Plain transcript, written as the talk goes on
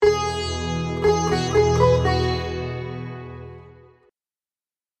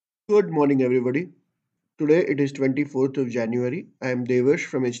Good morning, everybody. Today it is 24th of January. I am Devash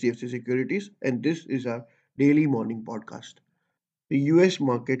from HDFC Securities, and this is our daily morning podcast. The US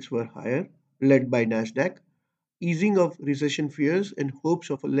markets were higher, led by NASDAQ. Easing of recession fears and hopes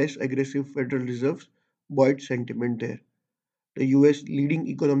of a less aggressive Federal Reserve buoyed sentiment there. The US leading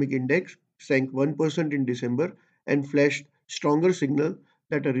economic index sank 1% in December and flashed stronger signal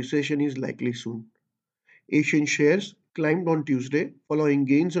that a recession is likely soon. Asian shares climbed on Tuesday following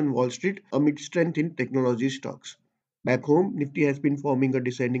gains on Wall Street amid strength in technology stocks. Back home, Nifty has been forming a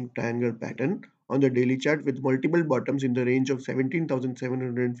descending triangle pattern on the daily chart with multiple bottoms in the range of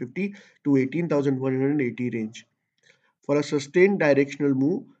 17,750 to 18,180 range. For a sustained directional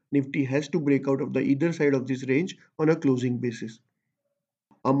move, Nifty has to break out of the either side of this range on a closing basis.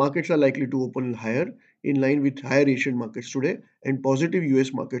 Our markets are likely to open higher in line with higher Asian markets today and positive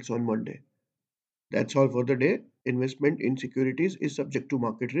US markets on Monday. That's all for the day. Investment in securities is subject to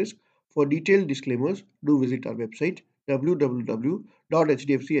market risk. For detailed disclaimers, do visit our website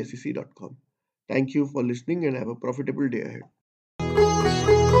www.hdfcsec.com. Thank you for listening and have a profitable day ahead.